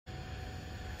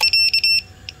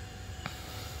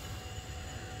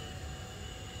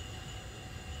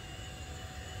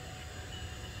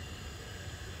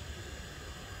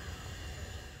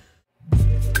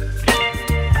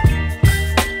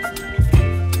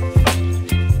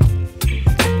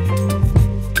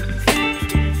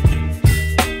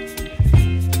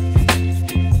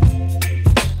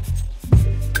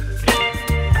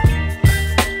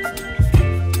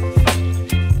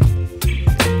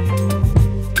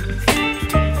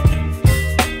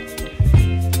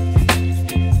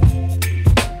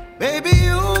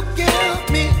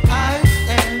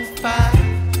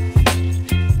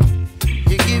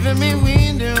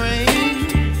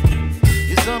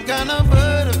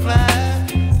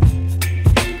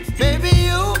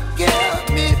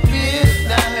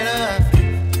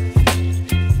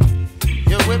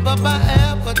up my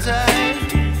appetite.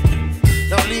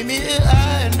 Don't leave me here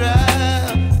high and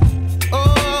dry.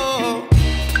 Oh,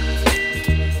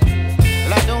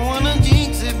 well, I don't wanna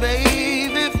jinx it,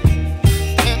 baby,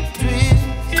 and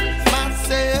twist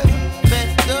myself at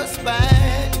the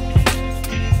spine.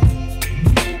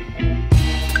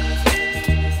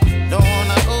 Don't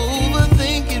wanna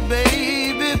overthink it,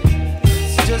 baby.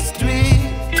 It's just twist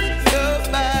your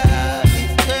body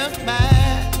and mine.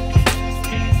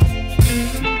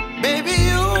 Baby,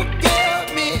 you give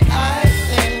me ice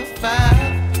and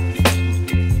fire.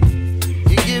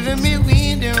 You're giving me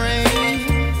wind and rain.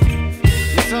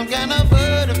 You're some kind of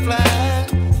butterfly.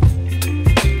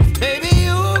 Baby,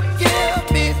 you give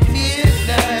me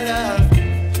midnight.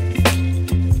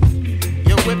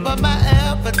 You whip up my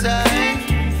appetite.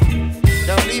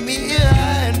 Don't leave me here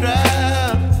high and dry.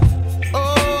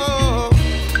 Oh,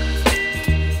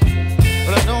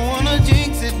 but I don't wanna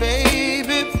jinx it,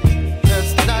 baby.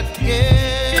 Let's not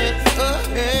get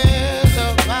ahead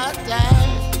of my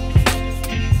time.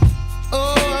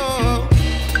 Oh,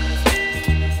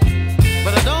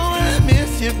 but I don't wanna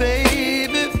miss you,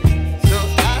 baby. So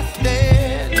I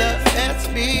stand up and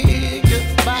speak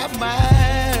my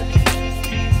mind.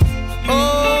 Oh.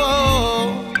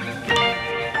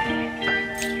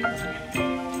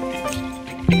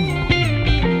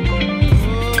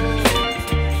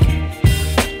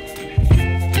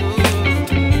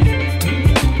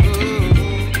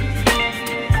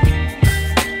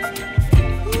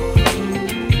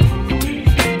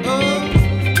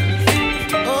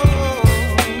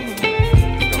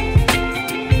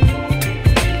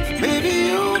 Baby,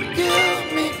 you give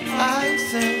me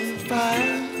ice and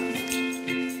fire.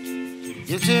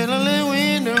 You're chilling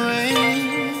wind and rain.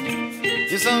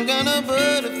 You're some kind of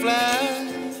butterfly.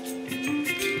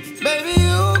 Baby,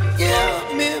 you give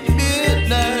me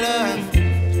midnight.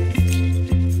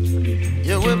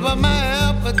 You whip up my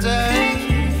appetite.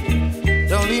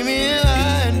 Don't leave me here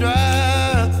high and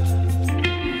dry.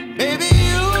 Baby,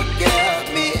 you give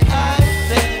me ice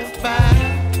and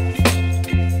fire.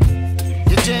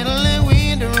 You're channeling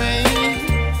wind and rain.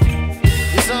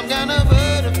 You're some kind of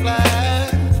butterfly.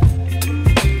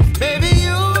 Baby,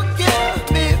 you give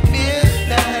me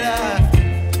midnight.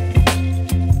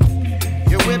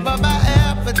 You whip up my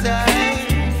appetite.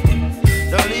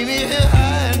 Don't leave me here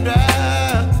high and dry.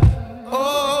 Oh,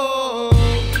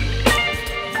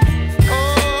 oh,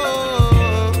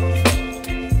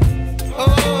 oh,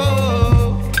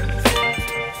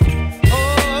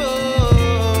 oh,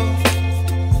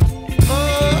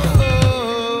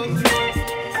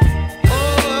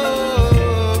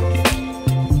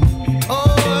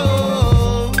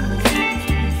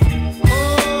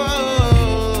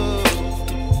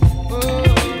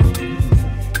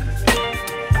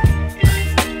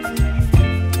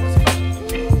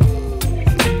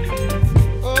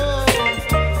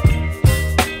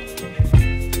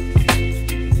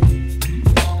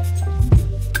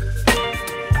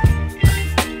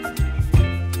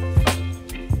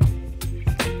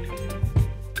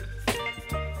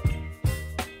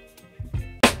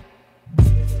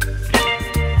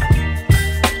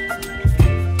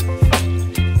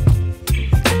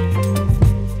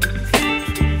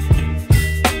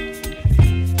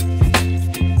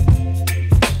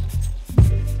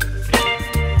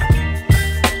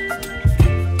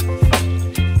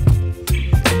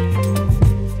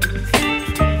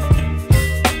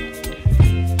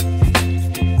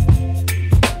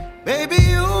 baby,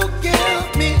 you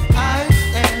give me ice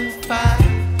and fire.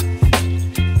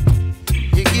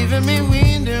 You're giving me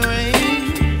wind and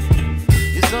rain.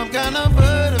 You're some kind of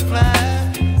butterfly.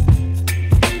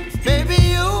 Baby,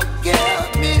 you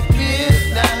give me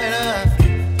midnight.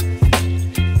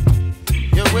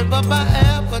 You whip up my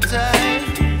appetite.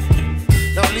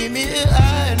 Don't leave me here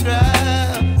high and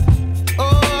dry.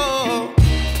 Oh,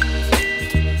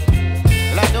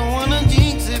 well, I don't wanna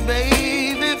jinx it,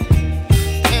 baby,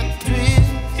 and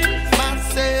twist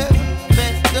myself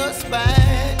at the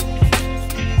spine.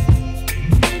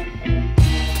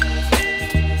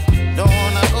 Don't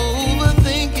wanna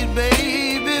overthink it,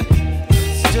 baby.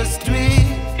 It's just twist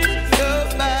your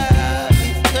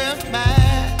body and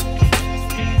mine.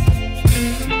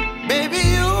 Baby,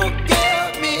 you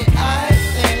give me ice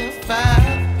and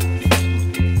fire.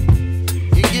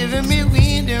 You're giving me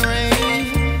wind and rain.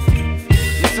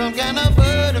 You're some kind of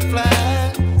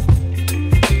butterfly.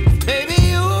 Baby,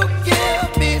 you give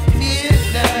me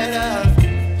midnight.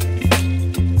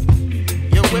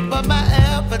 You whip up my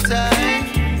appetite.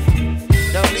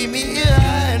 Don't leave me here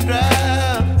high and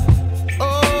dry.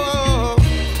 Oh,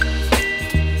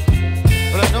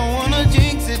 but I don't wanna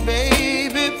jinx it,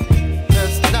 baby.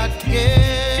 Let's not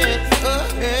get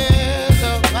ahead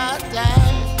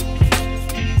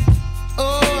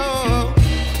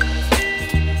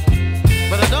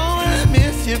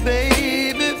you,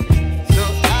 baby. So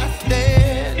I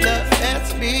stand up and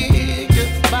speak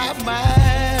my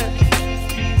mind.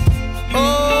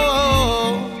 Oh.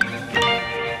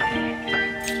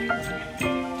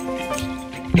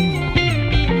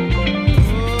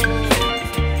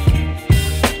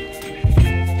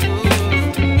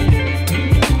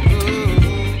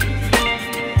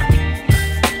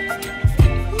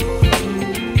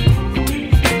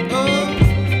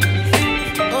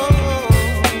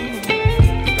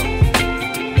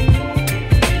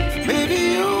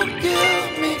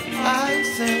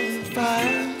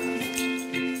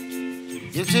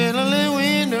 You're chilling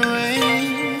in the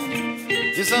rain.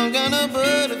 You're some kind of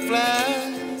butterfly.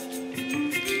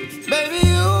 Baby,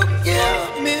 you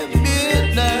give me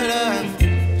midnight.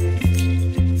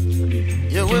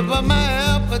 You whip up my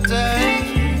appetite.